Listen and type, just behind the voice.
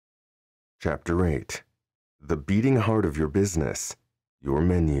Chapter 8. The beating heart of your business, your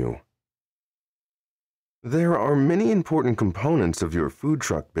menu. There are many important components of your food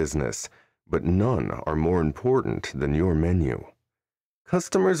truck business, but none are more important than your menu.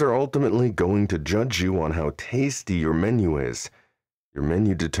 Customers are ultimately going to judge you on how tasty your menu is. Your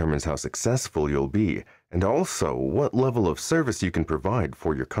menu determines how successful you'll be, and also what level of service you can provide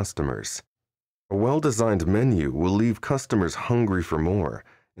for your customers. A well-designed menu will leave customers hungry for more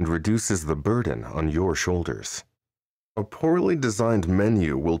and reduces the burden on your shoulders. A poorly designed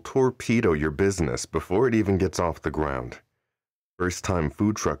menu will torpedo your business before it even gets off the ground. First-time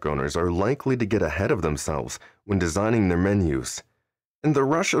food truck owners are likely to get ahead of themselves when designing their menus. In the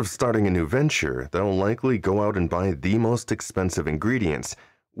rush of starting a new venture, they'll likely go out and buy the most expensive ingredients,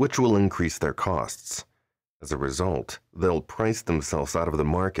 which will increase their costs. As a result, they'll price themselves out of the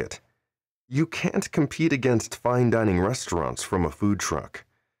market. You can't compete against fine dining restaurants from a food truck.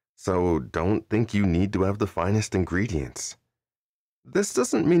 So don't think you need to have the finest ingredients. This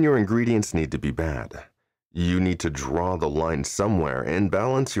doesn't mean your ingredients need to be bad. You need to draw the line somewhere and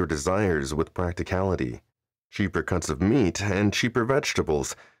balance your desires with practicality. Cheaper cuts of meat and cheaper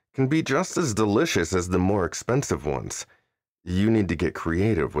vegetables can be just as delicious as the more expensive ones. You need to get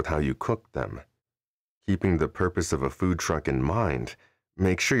creative with how you cook them. Keeping the purpose of a food truck in mind,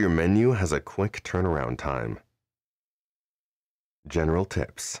 make sure your menu has a quick turnaround time. General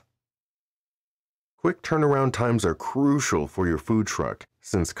tips. Quick turnaround times are crucial for your food truck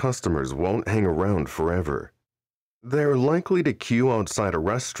since customers won't hang around forever. They're likely to queue outside a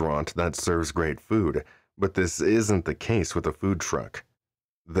restaurant that serves great food, but this isn't the case with a food truck.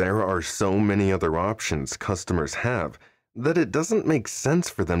 There are so many other options customers have that it doesn't make sense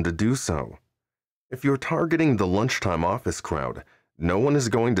for them to do so. If you're targeting the lunchtime office crowd, no one is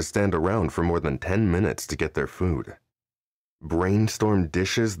going to stand around for more than 10 minutes to get their food. Brainstorm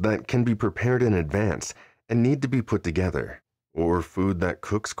dishes that can be prepared in advance and need to be put together, or food that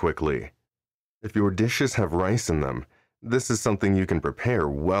cooks quickly. If your dishes have rice in them, this is something you can prepare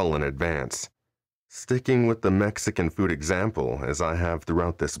well in advance. Sticking with the Mexican food example, as I have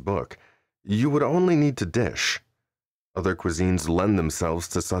throughout this book, you would only need to dish. Other cuisines lend themselves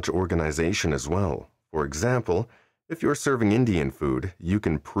to such organization as well. For example, if you're serving Indian food, you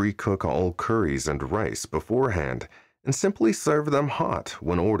can pre-cook all curries and rice beforehand and simply serve them hot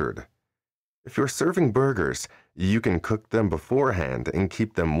when ordered. If you're serving burgers, you can cook them beforehand and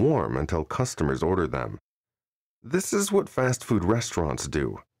keep them warm until customers order them. This is what fast food restaurants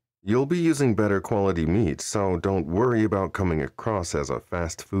do. You'll be using better quality meat, so don't worry about coming across as a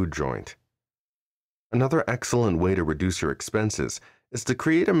fast food joint. Another excellent way to reduce your expenses is to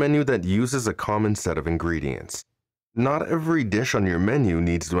create a menu that uses a common set of ingredients. Not every dish on your menu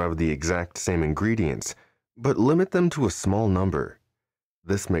needs to have the exact same ingredients, but limit them to a small number.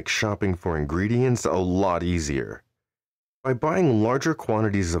 This makes shopping for ingredients a lot easier. By buying larger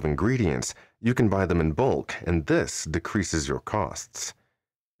quantities of ingredients, you can buy them in bulk, and this decreases your costs.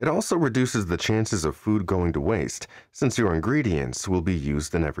 It also reduces the chances of food going to waste, since your ingredients will be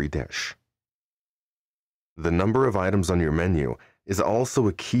used in every dish. The number of items on your menu is also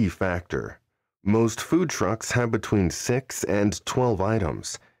a key factor. Most food trucks have between 6 and 12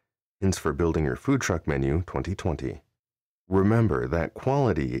 items. Hints for building your food truck menu 2020. Remember that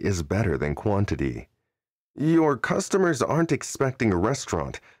quality is better than quantity. Your customers aren't expecting a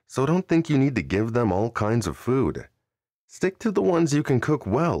restaurant, so don't think you need to give them all kinds of food. Stick to the ones you can cook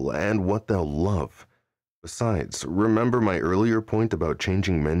well and what they'll love. Besides, remember my earlier point about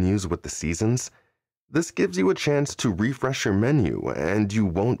changing menus with the seasons? This gives you a chance to refresh your menu and you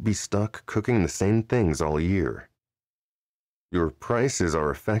won't be stuck cooking the same things all year. Your prices are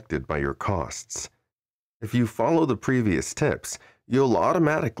affected by your costs. If you follow the previous tips, you'll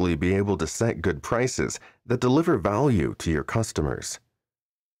automatically be able to set good prices that deliver value to your customers.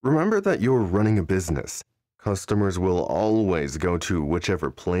 Remember that you're running a business. Customers will always go to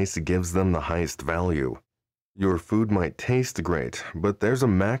whichever place gives them the highest value. Your food might taste great, but there's a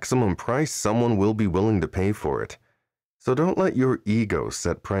maximum price someone will be willing to pay for it. So don't let your ego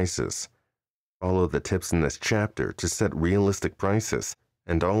set prices. Follow the tips in this chapter to set realistic prices,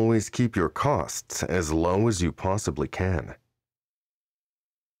 and always keep your costs as low as you possibly can.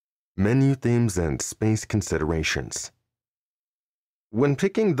 Menu themes and space considerations. When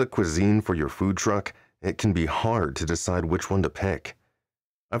picking the cuisine for your food truck, it can be hard to decide which one to pick.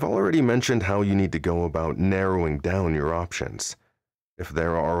 I've already mentioned how you need to go about narrowing down your options. If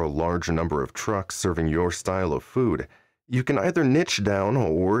there are a large number of trucks serving your style of food, you can either niche down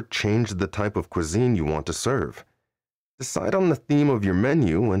or change the type of cuisine you want to serve. Decide on the theme of your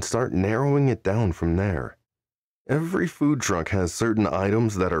menu and start narrowing it down from there. Every food truck has certain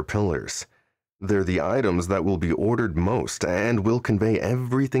items that are pillars. They're the items that will be ordered most and will convey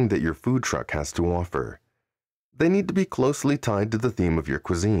everything that your food truck has to offer. They need to be closely tied to the theme of your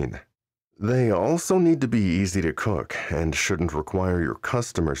cuisine. They also need to be easy to cook and shouldn't require your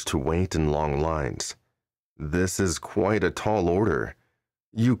customers to wait in long lines. This is quite a tall order.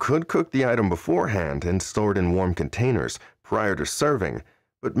 You could cook the item beforehand and store it in warm containers prior to serving,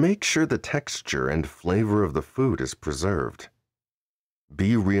 but make sure the texture and flavor of the food is preserved.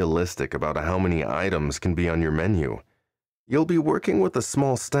 Be realistic about how many items can be on your menu. You'll be working with a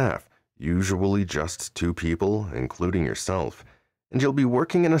small staff, usually just 2 people, including yourself, and you'll be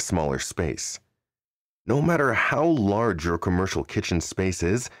working in a smaller space. No matter how large your commercial kitchen space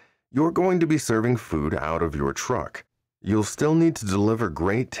is, you're going to be serving food out of your truck. You'll still need to deliver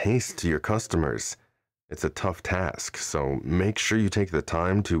great taste to your customers. It's a tough task, so make sure you take the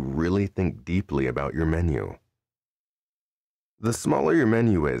time to really think deeply about your menu. The smaller your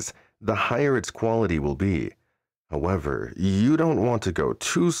menu is, the higher its quality will be. However, you don't want to go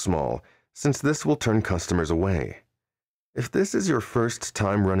too small, since this will turn customers away. If this is your first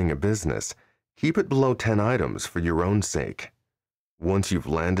time running a business, keep it below 10 items for your own sake. Once you've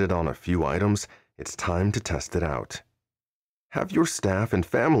landed on a few items, it's time to test it out. Have your staff and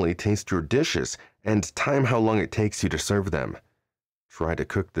family taste your dishes and time how long it takes you to serve them. Try to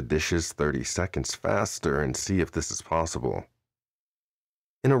cook the dishes 30 seconds faster and see if this is possible.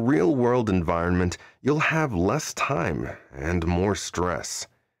 In a real-world environment, you'll have less time and more stress.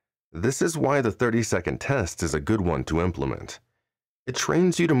 This is why the 30-second test is a good one to implement. It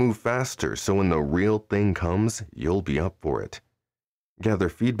trains you to move faster so when the real thing comes, you'll be up for it. Gather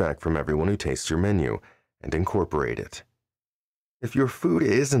feedback from everyone who tastes your menu and incorporate it. If your food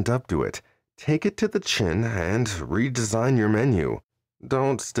isn't up to it, take it to the chin and redesign your menu.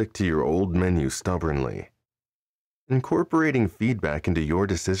 Don't stick to your old menu stubbornly. Incorporating feedback into your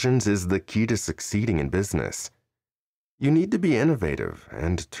decisions is the key to succeeding in business. You need to be innovative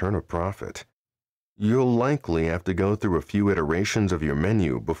and turn a profit. You'll likely have to go through a few iterations of your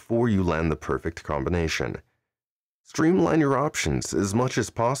menu before you land the perfect combination. Streamline your options as much as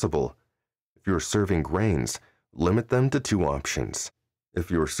possible. If you're serving grains, limit them to 2 options. If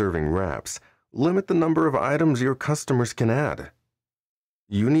you're serving wraps, limit the number of items your customers can add.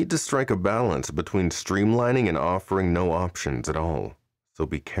 You need to strike a balance between streamlining and offering no options at all, so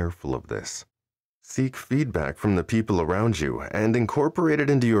be careful of this. Seek feedback from the people around you and incorporate it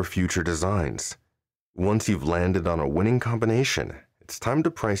into your future designs. Once you've landed on a winning combination, it's time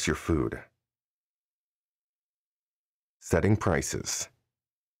to price your food. Setting prices.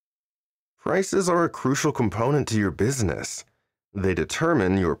 Prices are a crucial component to your business. They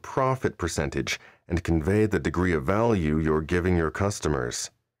determine your profit percentage and convey the degree of value you're giving your customers.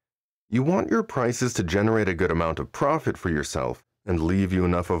 You want your prices to generate a good amount of profit for yourself and leave you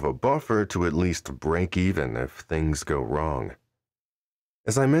enough of a buffer to at least break even if things go wrong.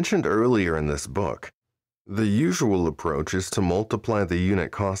 As I mentioned earlier in this book, the usual approach is to multiply the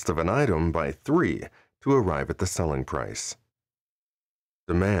unit cost of an item by 3 to arrive at the selling price.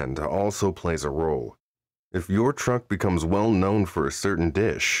 Demand also plays a role. If your truck becomes well known for a certain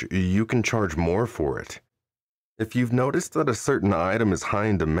dish, you can charge more for it. If you've noticed that a certain item is high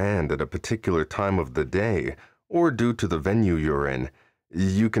in demand at a particular time of the day, or due to the venue you're in,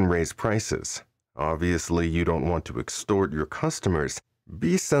 you can raise prices. Obviously, you don't want to extort your customers.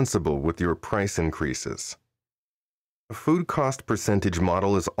 Be sensible with your price increases. A food cost percentage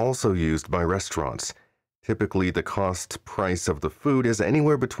model is also used by restaurants. Typically, the cost price of the food is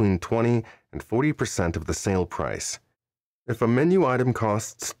anywhere between 20 and 40% of the sale price. If a menu item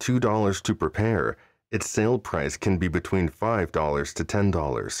costs $2 to prepare, its sale price can be between $5 to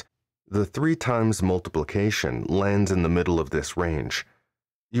 $10. The 3 times multiplication lands in the middle of this range.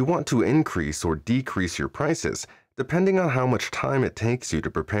 You want to increase or decrease your prices depending on how much time it takes you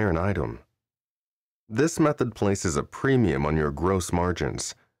to prepare an item. This method places a premium on your gross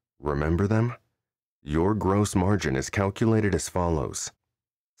margins. Remember them? Your gross margin is calculated as follows.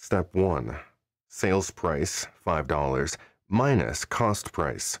 Step 1. Sales price, $5, minus cost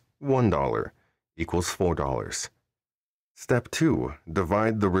price, $1, equals $4. Step 2.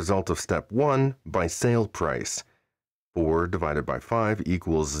 Divide the result of Step 1 by sale price. 4 divided by 5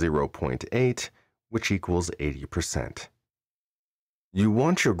 equals 0.8, which equals 80%. You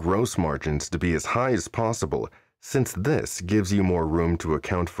want your gross margins to be as high as possible, since this gives you more room to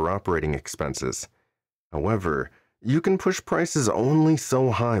account for operating expenses. However, you can push prices only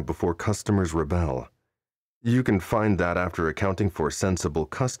so high before customers rebel. You can find that after accounting for sensible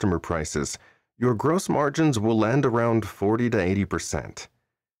customer prices, your gross margins will land around 40 to 80%.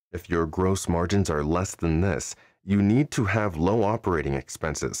 If your gross margins are less than this, you need to have low operating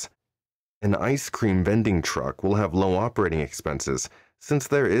expenses. An ice cream vending truck will have low operating expenses since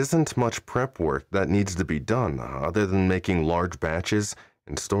there isn't much prep work that needs to be done other than making large batches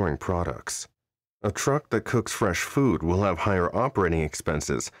and storing products. A truck that cooks fresh food will have higher operating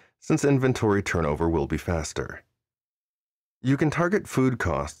expenses since inventory turnover will be faster. You can target food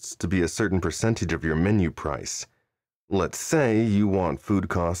costs to be a certain percentage of your menu price. Let's say you want food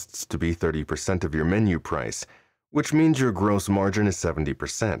costs to be 30% of your menu price, which means your gross margin is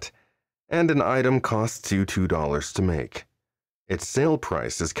 70%, and an item costs you $2 to make. Its sale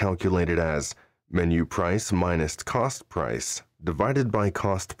price is calculated as menu price minus cost price divided by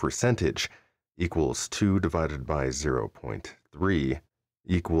cost percentage equals 2 divided by 0.3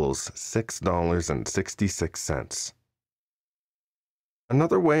 equals $6.66.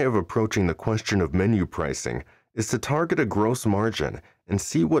 Another way of approaching the question of menu pricing is to target a gross margin and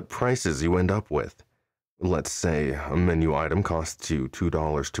see what prices you end up with. Let's say a menu item costs you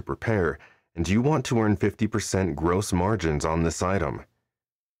 $2 to prepare, and you want to earn 50% gross margins on this item.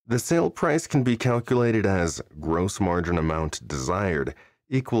 The sale price can be calculated as gross margin amount desired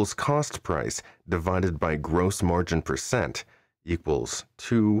equals cost price divided by gross margin percent equals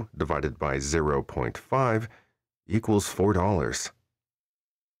 2 divided by 0.5 equals $4.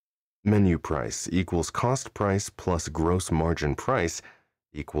 Menu price equals cost price plus gross margin price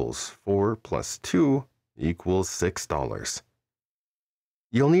equals 4 plus 2 equals $6.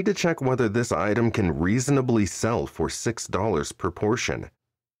 You'll need to check whether this item can reasonably sell for $6 per portion.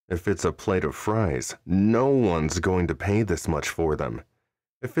 If it's a plate of fries, no one's going to pay this much for them.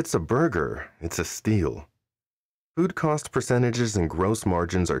 If it's a burger, it's a steal. Food cost percentages and gross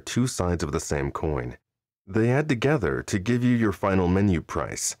margins are two sides of the same coin. They add together to give you your final menu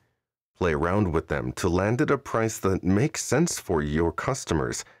price. Play around with them to land at a price that makes sense for your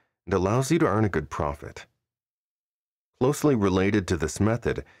customers and allows you to earn a good profit. Closely related to this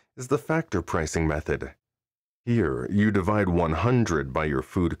method is the factor pricing method. Here, you divide 100 by your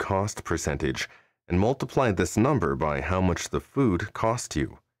food cost percentage and multiply this number by how much the food cost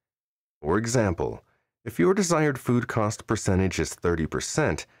you. For example, if your desired food cost percentage is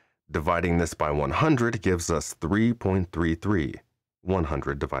 30%, dividing this by 100 gives us 3.33,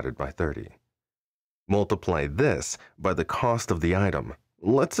 100 divided by 30. Multiply this by the cost of the item.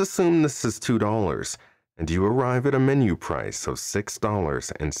 Let's assume this is $2, and you arrive at a menu price of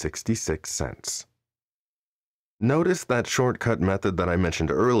 $6.66. Notice that shortcut method that I mentioned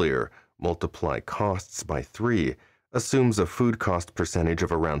earlier, multiply costs by 3, assumes a food cost percentage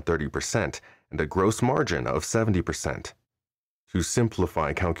of around 30% and a gross margin of 70%. To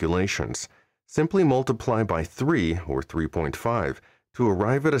simplify calculations, simply multiply by 3 or 3.5 to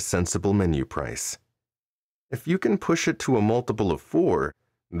arrive at a sensible menu price. If you can push it to a multiple of 4,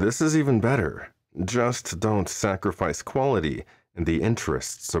 this is even better. Just don't sacrifice quality in the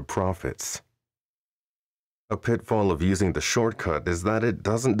interests of profits. A pitfall of using the shortcut is that it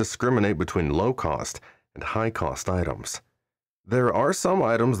doesn't discriminate between low-cost and high-cost items. There are some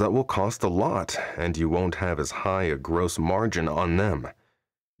items that will cost a lot, and you won't have as high a gross margin on them.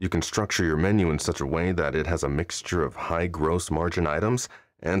 You can structure your menu in such a way that it has a mixture of high gross margin items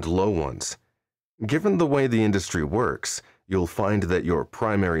and low ones. Given the way the industry works, you'll find that your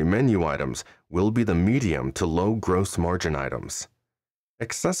primary menu items will be the medium to low gross margin items.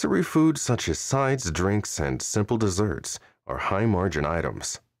 Accessory foods such as sides, drinks, and simple desserts are high margin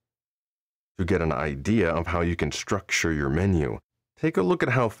items. To get an idea of how you can structure your menu, take a look at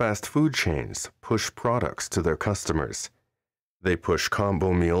how fast food chains push products to their customers. They push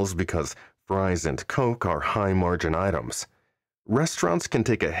combo meals because fries and Coke are high margin items. Restaurants can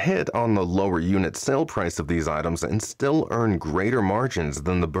take a hit on the lower unit sale price of these items and still earn greater margins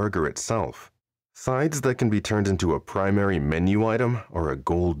than the burger itself. Sides that can be turned into a primary menu item are a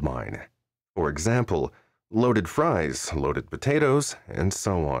gold mine. For example, loaded fries, loaded potatoes, and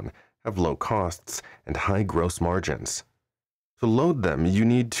so on have low costs and high gross margins. To load them, you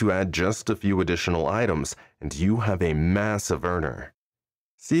need to add just a few additional items, and you have a massive earner.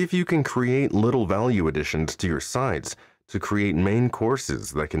 See if you can create little value additions to your sides to create main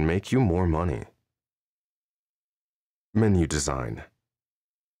courses that can make you more money. Menu design.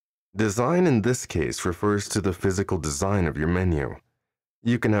 Design in this case refers to the physical design of your menu.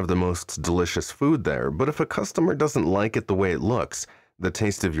 You can have the most delicious food there, but if a customer doesn't like it the way it looks, the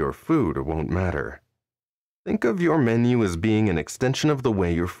taste of your food won't matter. Think of your menu as being an extension of the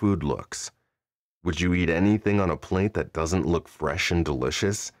way your food looks. Would you eat anything on a plate that doesn't look fresh and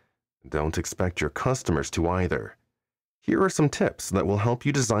delicious? Don't expect your customers to either. Here are some tips that will help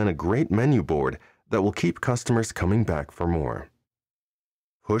you design a great menu board that will keep customers coming back for more.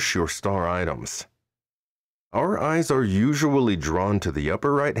 Push your star items. Our eyes are usually drawn to the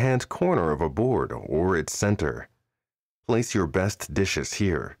upper right-hand corner of a board or its center. Place your best dishes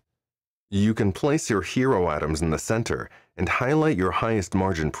here. You can place your hero items in the center and highlight your highest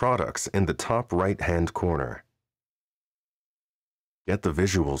margin products in the top right-hand corner. Get the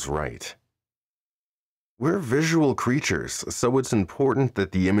visuals right. We're visual creatures, so it's important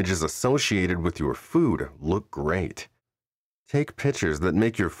that the images associated with your food look great. Take pictures that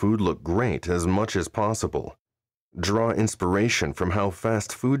make your food look great as much as possible. Draw inspiration from how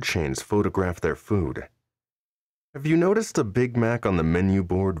fast food chains photograph their food. Have you noticed a Big Mac on the menu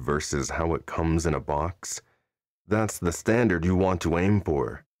board versus how it comes in a box? That's the standard you want to aim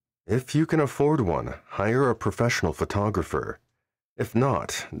for. If you can afford one, hire a professional photographer. If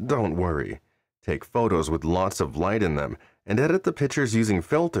not, don't worry. Take photos with lots of light in them and edit the pictures using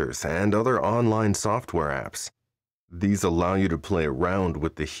filters and other online software apps. These allow you to play around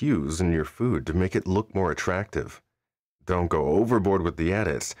with the hues in your food to make it look more attractive. Don't go overboard with the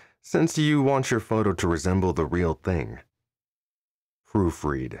edits, since you want your photo to resemble the real thing.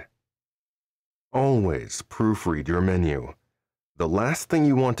 Proofread. Always proofread your menu. The last thing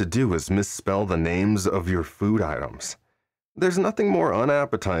you want to do is misspell the names of your food items. There's nothing more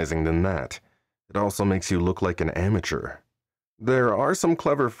unappetizing than that. It also makes you look like an amateur. There are some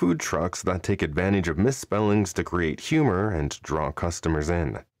clever food trucks that take advantage of misspellings to create humor and draw customers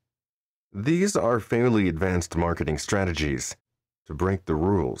in. These are fairly advanced marketing strategies. To break the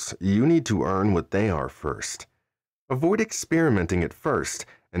rules, you need to earn what they are first. Avoid experimenting at first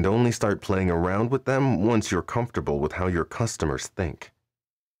and only start playing around with them once you're comfortable with how your customers think.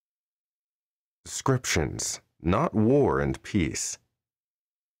 Descriptions, not war and peace.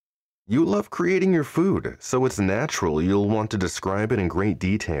 You love creating your food, so it's natural you'll want to describe it in great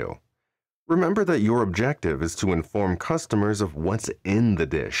detail. Remember that your objective is to inform customers of what's in the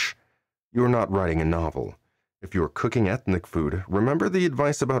dish. You're not writing a novel. If you're cooking ethnic food, remember the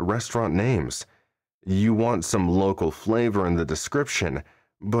advice about restaurant names. You want some local flavor in the description,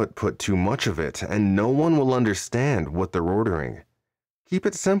 but put too much of it and no one will understand what they're ordering. Keep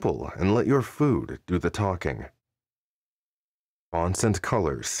it simple and let your food do the talking. Fonts and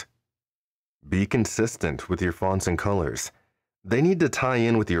colors. Be consistent with your fonts and colors. They need to tie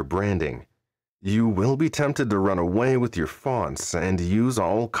in with your branding. You will be tempted to run away with your fonts and use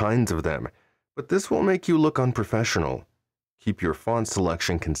all kinds of them, but this will make you look unprofessional. Keep your font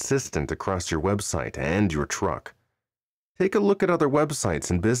selection consistent across your website and your truck. Take a look at other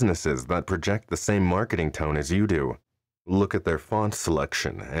websites and businesses that project the same marketing tone as you do. Look at their font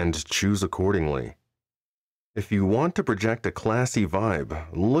selection and choose accordingly. If you want to project a classy vibe,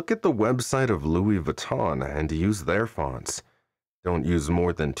 look at the website of Louis Vuitton and use their fonts. Don't use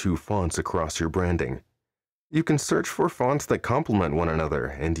more than 2 fonts across your branding. You can search for fonts that complement one another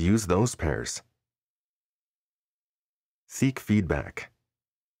and use those pairs. Seek feedback.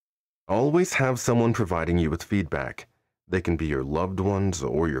 Always have someone providing you with feedback. They can be your loved ones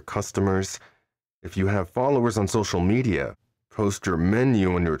or your customers. If you have followers on social media, post your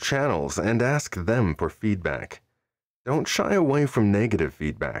menu on your channels and ask them for feedback. Don't shy away from negative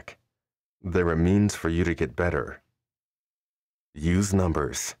feedback. They're a means for you to get better. Use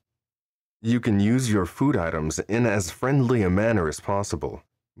numbers. You can use your food items in as friendly a manner as possible,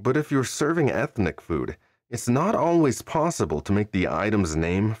 but if you're serving ethnic food, it's not always possible to make the item's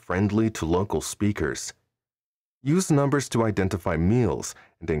name friendly to local speakers. Use numbers to identify meals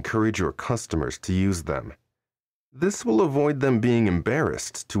and encourage your customers to use them. This will avoid them being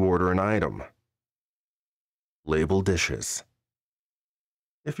embarrassed to order an item. Label dishes.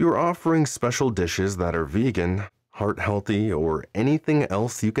 If you're offering special dishes that are vegan, heart-healthy, or anything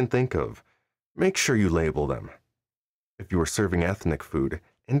else you can think of, make sure you label them. If you are serving ethnic food,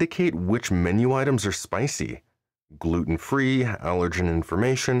 indicate which menu items are spicy. Gluten-free, allergen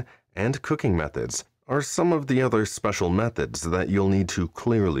information, and cooking methods are some of the other special methods that you'll need to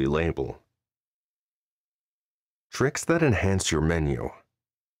clearly label. Tricks that enhance your menu.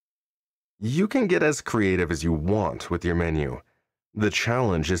 You can get as creative as you want with your menu. The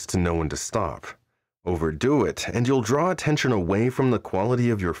challenge is to know when to stop. Overdo it, and you'll draw attention away from the quality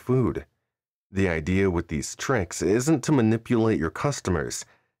of your food. The idea with these tricks isn't to manipulate your customers.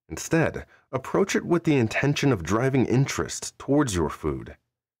 Instead, approach it with the intention of driving interest towards your food.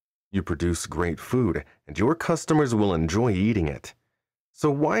 You produce great food, and your customers will enjoy eating it. So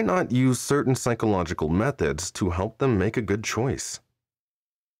why not use certain psychological methods to help them make a good choice?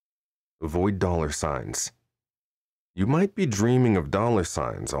 Avoid dollar signs. You might be dreaming of dollar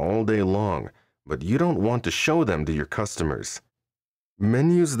signs all day long, but you don't want to show them to your customers.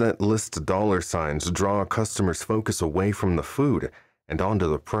 Menus that list dollar signs draw a customer's focus away from the food and onto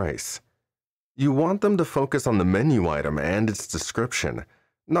the price. You want them to focus on the menu item and its description,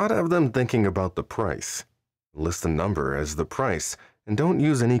 not have them thinking about the price. List the number as the price and don't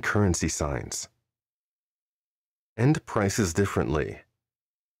use any currency signs. End prices differently.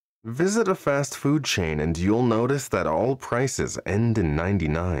 Visit a fast food chain and you'll notice that all prices end in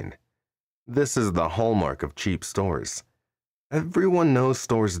 99. This is the hallmark of cheap stores. Everyone knows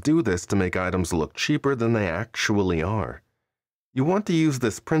stores do this to make items look cheaper than they actually are. You want to use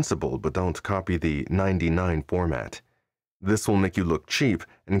this principle, but don't copy the 99 format. This will make you look cheap,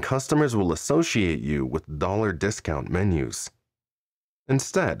 and customers will associate you with dollar discount menus.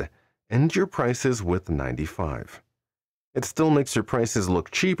 Instead, end your prices with 95. It still makes your prices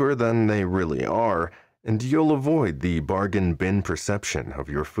look cheaper than they really are, and you'll avoid the bargain bin perception of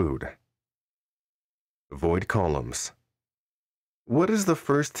your food. Avoid columns. What is the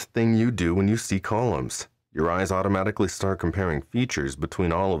first thing you do when you see columns? Your eyes automatically start comparing features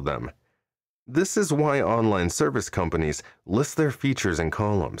between all of them. This is why online service companies list their features in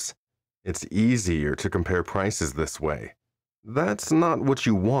columns. It's easier to compare prices this way. That's not what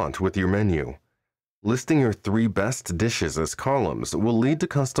you want with your menu. Listing your 3 best dishes as columns will lead to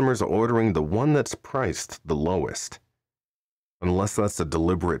customers ordering the one that's priced the lowest. Unless that's a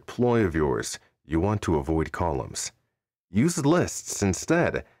deliberate ploy of yours, you want to avoid columns. Use lists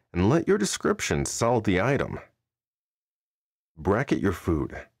instead and let your description sell the item. Bracket your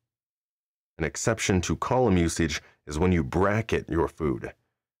food. An exception to column usage is when you bracket your food.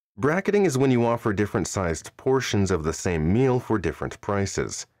 Bracketing is when you offer different sized portions of the same meal for different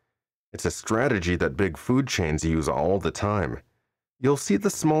prices. It's a strategy that big food chains use all the time. You'll see the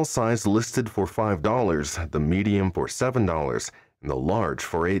small size listed for $5, the medium for $7, and the large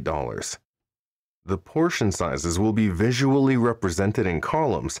for $8. The portion sizes will be visually represented in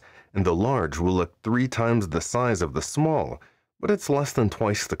columns, and the large will look 3 times the size of the small, but it's less than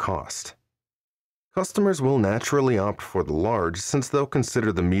twice the cost. Customers will naturally opt for the large since they'll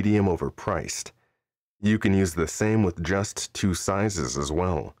consider the medium overpriced. You can use the same with just 2 sizes as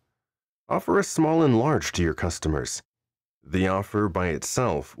well. Offer a small and large to your customers. The offer by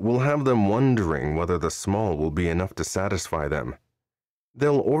itself will have them wondering whether the small will be enough to satisfy them.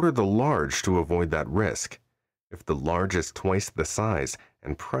 They'll order the large to avoid that risk. If the large is twice the size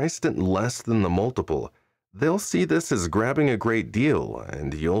and priced at less than the multiple, they'll see this as grabbing a great deal,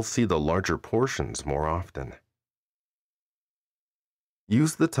 and you'll see the larger portions more often.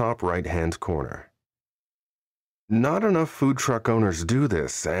 Use the top right-hand corner. Not enough food truck owners do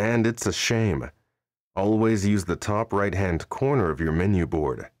this, and it's a shame. Always use the top right-hand corner of your menu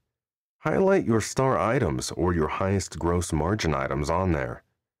board. Highlight your star items or your highest gross margin items on there.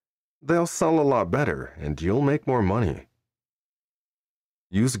 They'll sell a lot better, and you'll make more money.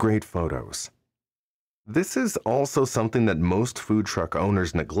 Use great photos. This is also something that most food truck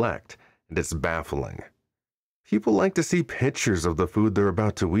owners neglect, and it's baffling. People like to see pictures of the food they're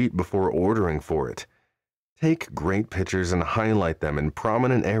about to eat before ordering for it. Take great pictures and highlight them in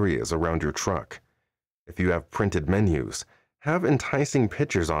prominent areas around your truck. If you have printed menus, have enticing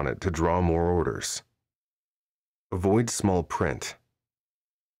pictures on it to draw more orders. Avoid small print.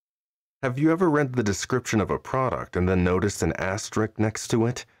 Have you ever read the description of a product and then noticed an asterisk next to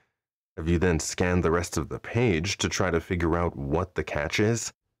it? Have you then scanned the rest of the page to try to figure out what the catch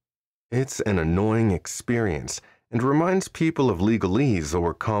is? It's an annoying experience and reminds people of legalese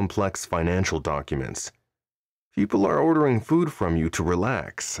or complex financial documents. People are ordering food from you to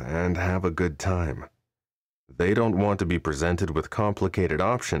relax and have a good time. They don't want to be presented with complicated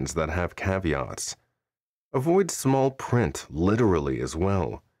options that have caveats. Avoid small print literally as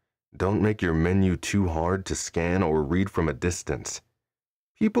well. Don't make your menu too hard to scan or read from a distance.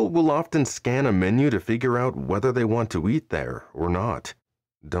 People will often scan a menu to figure out whether they want to eat there or not.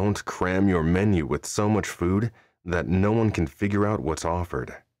 Don't cram your menu with so much food that no one can figure out what's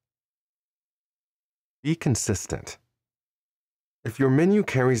offered. Be consistent. If your menu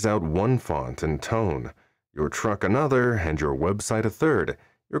carries out one font and tone, your truck another, and your website a third,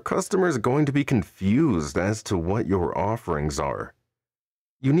 your customer is going to be confused as to what your offerings are.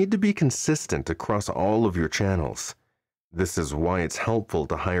 You need to be consistent across all of your channels. This is why it's helpful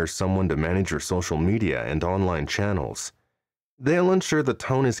to hire someone to manage your social media and online channels. They'll ensure the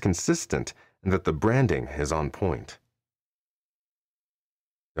tone is consistent and that the branding is on point.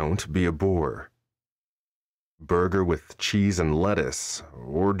 Don't be a bore. Burger with cheese and lettuce,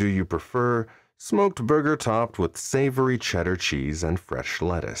 or do you prefer smoked burger topped with savory cheddar cheese and fresh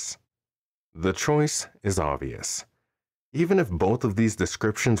lettuce? The choice is obvious. Even if both of these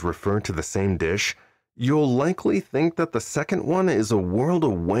descriptions refer to the same dish, you'll likely think that the second one is a world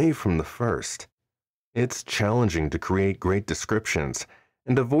away from the first. It's challenging to create great descriptions,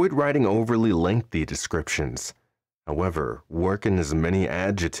 and avoid writing overly lengthy descriptions. However, work in as many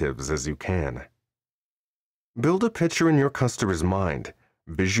adjectives as you can. Build a picture in your customer's mind.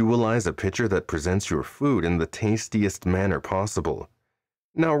 Visualize a picture that presents your food in the tastiest manner possible.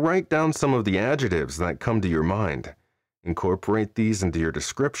 Now write down some of the adjectives that come to your mind. Incorporate these into your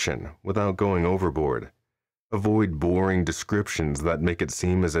description without going overboard. Avoid boring descriptions that make it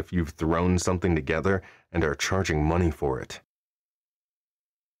seem as if you've thrown something together and are charging money for it.